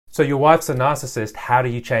So your wife's a narcissist. How do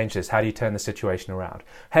you change this? How do you turn the situation around?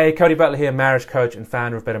 Hey, Cody Butler here, marriage coach and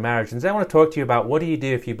founder of Better Marriage. And today I want to talk to you about what do you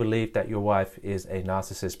do if you believe that your wife is a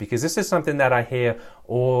narcissist? Because this is something that I hear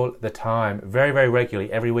all the time, very, very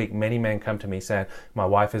regularly. Every week, many men come to me saying, my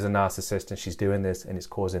wife is a narcissist and she's doing this and it's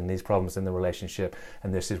causing these problems in the relationship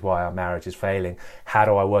and this is why our marriage is failing. How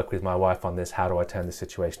do I work with my wife on this? How do I turn the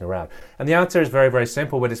situation around? And the answer is very, very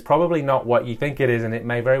simple, but it's probably not what you think it is, and it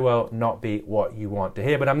may very well not be what you want to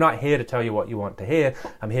hear. But I'm not here to tell you what you want to hear.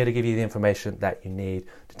 I'm here to give you the information that you need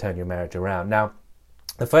to turn your marriage around. Now,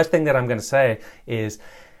 the first thing that I'm going to say is,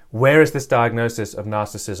 where is this diagnosis of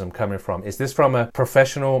narcissism coming from? Is this from a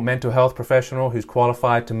professional, mental health professional who's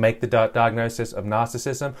qualified to make the diagnosis of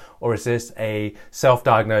narcissism? Or is this a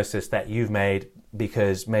self-diagnosis that you've made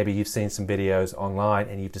because maybe you've seen some videos online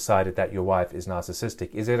and you've decided that your wife is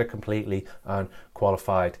narcissistic? Is it a completely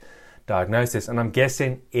unqualified diagnosis? And I'm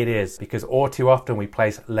guessing it is, because all too often we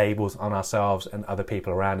place labels on ourselves and other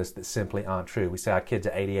people around us that simply aren't true. We say our kids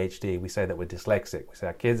are ADHD, we say that we're dyslexic, we say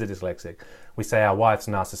our kids are dyslexic, we say our wife's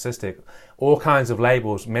narcissistic. All kinds of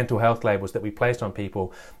labels, mental health labels that we placed on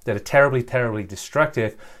people that are terribly, terribly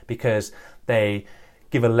destructive, because they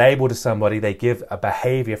give a label to somebody, they give a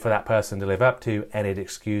behavior for that person to live up to, and it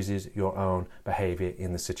excuses your own behavior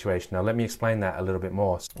in the situation. Now, let me explain that a little bit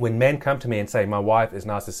more. When men come to me and say, my wife is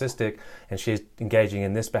narcissistic and she's engaging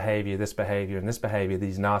in this behavior, and this behavior,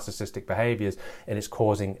 these narcissistic behaviors, and it's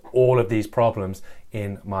causing all of these problems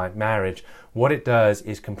in my marriage, what it does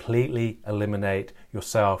is completely eliminate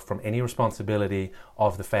yourself from any responsibility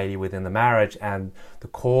of the failure within the marriage. And the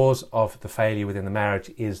cause of the failure within the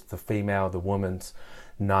marriage is the female, the woman's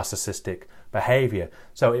narcissistic behavior.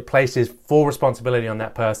 So it places full responsibility on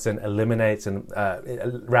that person, eliminates and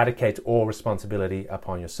eradicates all responsibility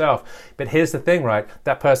upon yourself. But here's the thing, right?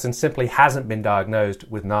 That person simply hasn't been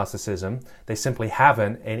diagnosed with narcissism. They simply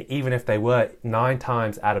haven't. And even if they were, 9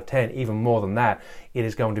 times out of 10, even more than that, it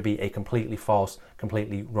is going to be a completely false,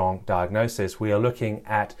 completely wrong diagnosis. We are looking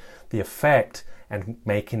at the effect and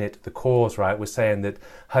making it the cause, right? We're saying that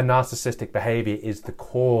her narcissistic behavior is the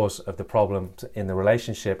cause of the problems in the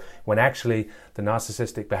relationship, when actually the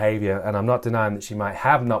narcissistic behavior, and I'm not denying that she might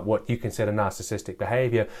have not what you consider narcissistic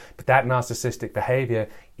behavior, but that narcissistic behavior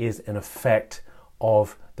is an effect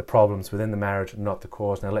of the problems within the marriage, not the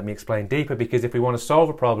cause. Now, let me explain deeper, because if we want to solve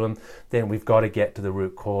a problem, then we've got to get to the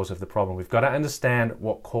root cause of the problem. We've got to understand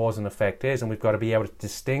what cause and effect is, and we've got to be able to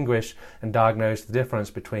distinguish and diagnose the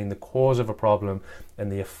difference between the cause of a problem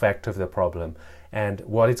and the effect of the problem. And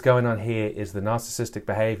what is going on here is the narcissistic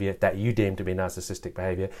behavior that you deem to be narcissistic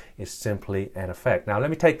behavior is simply an effect. Now,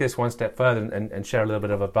 let me take this one step further and share a little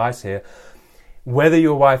bit of advice here. Whether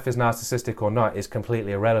your wife is narcissistic or not is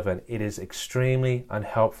completely irrelevant. It is extremely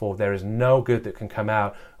unhelpful. There is no good that can come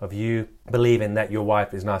out of you believing that your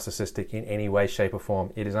wife is narcissistic in any way, shape, or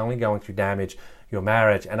form. It is only going to damage your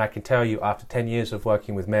marriage. And I can tell you, after 10 years of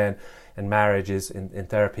working with men and marriages in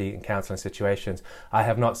therapy and counseling situations, I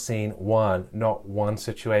have not seen not one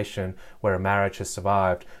situation where a marriage has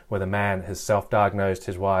survived, where the man has self-diagnosed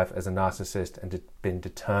his wife as a narcissist and been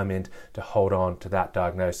determined to hold on to that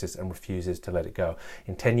diagnosis and refuses to let it go.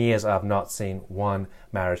 In 10 years, I have not seen one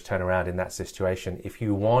marriage turn around in that situation. If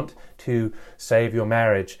you want to save your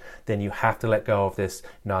marriage, then you have to let go of this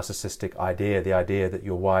narcissistic idea, the idea that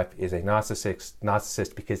your wife is a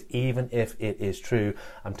narcissist, because even if it is true,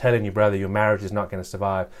 I'm telling you, brother, your marriage is not going to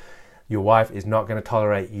survive. Your wife is not going to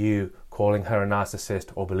tolerate you calling her a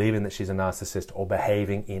narcissist or believing that she's a narcissist or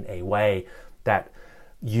behaving in a way that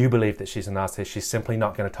you believe that she's a narcissist. She's simply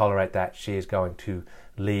not going to tolerate that. She is going to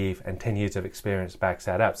leave, and 10 years of experience backs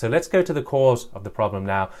that up. So let's go to the cause of the problem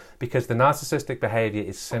now, because the narcissistic behavior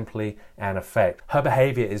is simply an effect. Her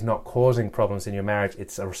behavior is not causing problems in your marriage.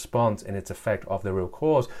 It's a response and its effect of the real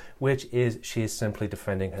cause, which is she is simply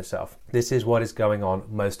defending herself. This is what is going on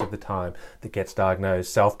most of the time that gets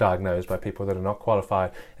diagnosed, self-diagnosed by people that are not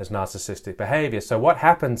qualified as narcissistic behavior. So what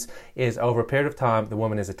happens is, over a period of time, the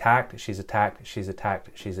woman is attacked, she's attacked, she's attacked,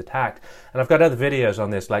 she's attacked. And I've got other videos on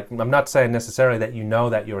this. Like, I'm not saying necessarily that you know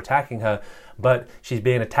that you're attacking her, but she's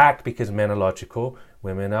being attacked because men are logical,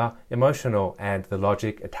 women are emotional, and the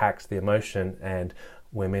logic attacks the emotion, and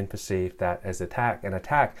women perceive that as an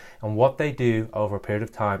attack. And what they do over a period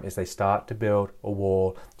of time is they start to build a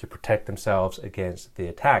wall to protect themselves against the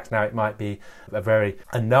attacks. Now, it might be a very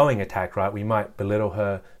unknowing attack, right? We might belittle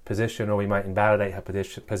her position, or we might invalidate her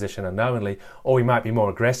position unknowingly, or we might be more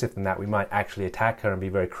aggressive than that. We might actually attack her and be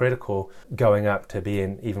very critical, going up to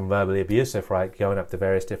being even verbally abusive, right? Going up the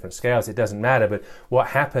various different scales. It doesn't matter, but what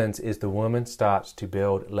happens is the woman starts to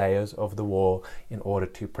build layers of the wall in order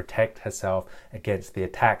to protect herself against the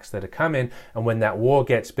attacks that are coming. And when that wall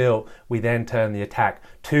gets built, we then turn the attack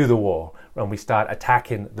to the wall, and we start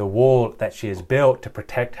attacking the wall that she has built to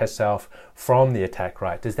protect herself from the attack,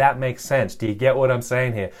 right? Does that make sense? Do you get what I'm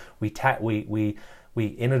saying here? We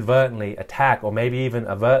inadvertently attack, or maybe even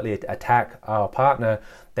overtly attack our partner.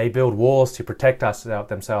 They build walls to protect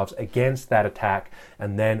themselves against that attack,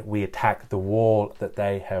 and then we attack the wall that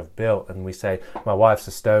they have built. And we say, my wife's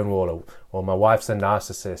a stonewall, or my wife's a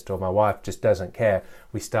narcissist, or my wife just doesn't care.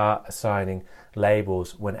 We start assigning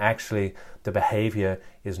labels when actually the behavior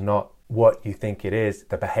is not what you think it is.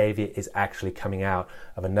 The behavior is actually coming out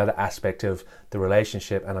of another aspect of the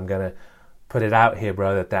relationship. And I'm going to put it out here,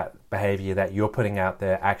 bro, that behavior that you're putting out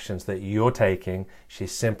there, actions that you're taking,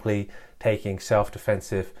 she's simply taking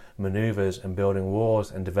self-defensive maneuvers and building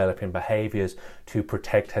walls and developing behaviors to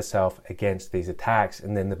protect herself against these attacks.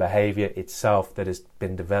 And then the behavior itself that has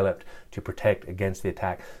been developed to protect against the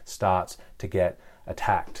attack starts to get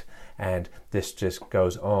attacked. And this just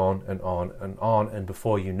goes on and on and on. And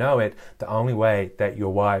before you know it, the only way that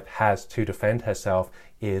your wife has to defend herself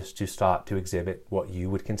is to start to exhibit what you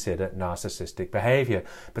would consider narcissistic behavior.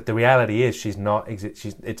 But the reality is it's not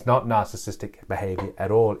narcissistic behavior at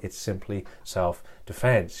all. It's simply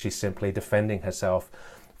self-defense. She's simply defending herself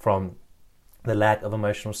from the lack of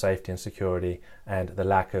emotional safety and security and the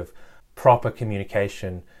lack of proper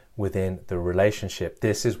communication within the relationship.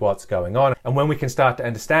 This is what's going on. And when we can start to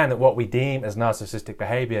understand that what we deem as narcissistic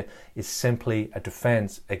behavior is simply a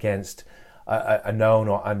defense against a known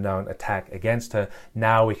or unknown attack against her,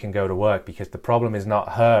 now we can go to work, because the problem is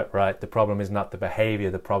not her, right? The problem is not the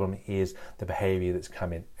behavior. The problem is the behavior that's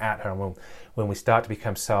coming at her. And when we start to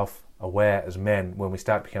become self-aware as men, when we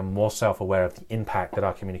start to become more self-aware of the impact that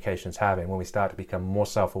our communication is having, when we start to become more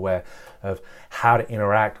self-aware of how to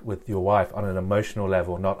interact with your wife on an emotional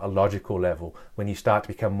level, not a logical level, when you start to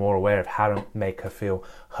become more aware of how to make her feel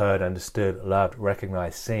heard, understood, loved,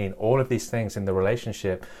 recognized, seen, all of these things in the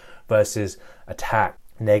relationship versus attack,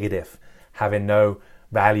 negative, having no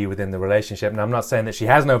value within the relationship. And I'm not saying that she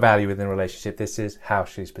has no value within the relationship. This is how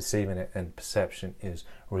she's perceiving it, and perception is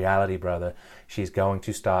reality, brother. She's going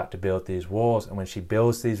to start to build these walls, and when she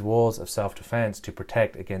builds these walls of self-defense to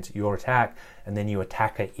protect against your attack, and then you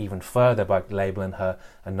attack her even further by labeling her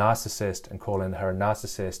a narcissist and calling her a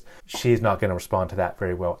narcissist, she's not going to respond to that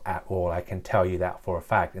very well at all. I can tell you that for a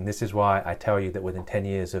fact. And this is why I tell you that within 10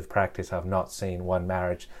 years of practice, I've not seen one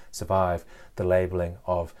marriage survive the labeling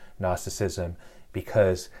of narcissism,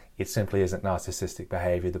 because it simply isn't narcissistic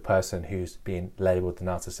behavior. The person who's being labeled the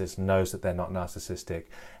narcissist knows that they're not narcissistic,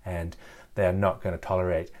 and they're not going to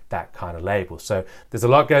tolerate that kind of label. So there's a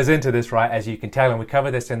lot goes into this, right, as you can tell, and we cover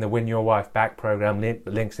this in the Win Your Wife Back program,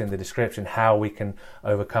 links in the description, how we can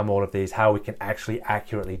overcome all of these, how we can actually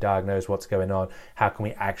accurately diagnose what's going on, how can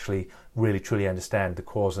we actually really truly understand the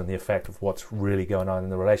cause and the effect of what's really going on in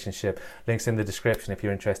the relationship. Links in the description if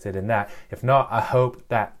you're interested in that. If not, I hope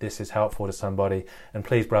that this is helpful to somebody. And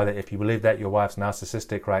please, brother, if you believe that your wife's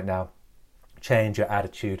narcissistic right now, change your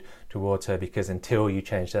attitude towards her, because until you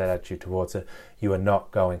change that attitude towards her, you are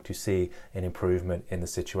not going to see an improvement in the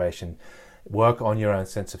situation. Work on your own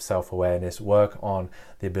sense of self-awareness, work on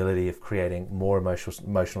the ability of creating more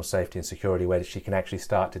emotional safety and security, where she can actually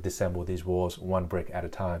start to disassemble these walls one brick at a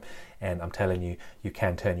time. And I'm telling you, you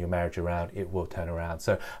can turn your marriage around. It will turn around.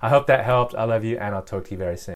 So I hope that helped. I love you, and I'll talk to you very soon.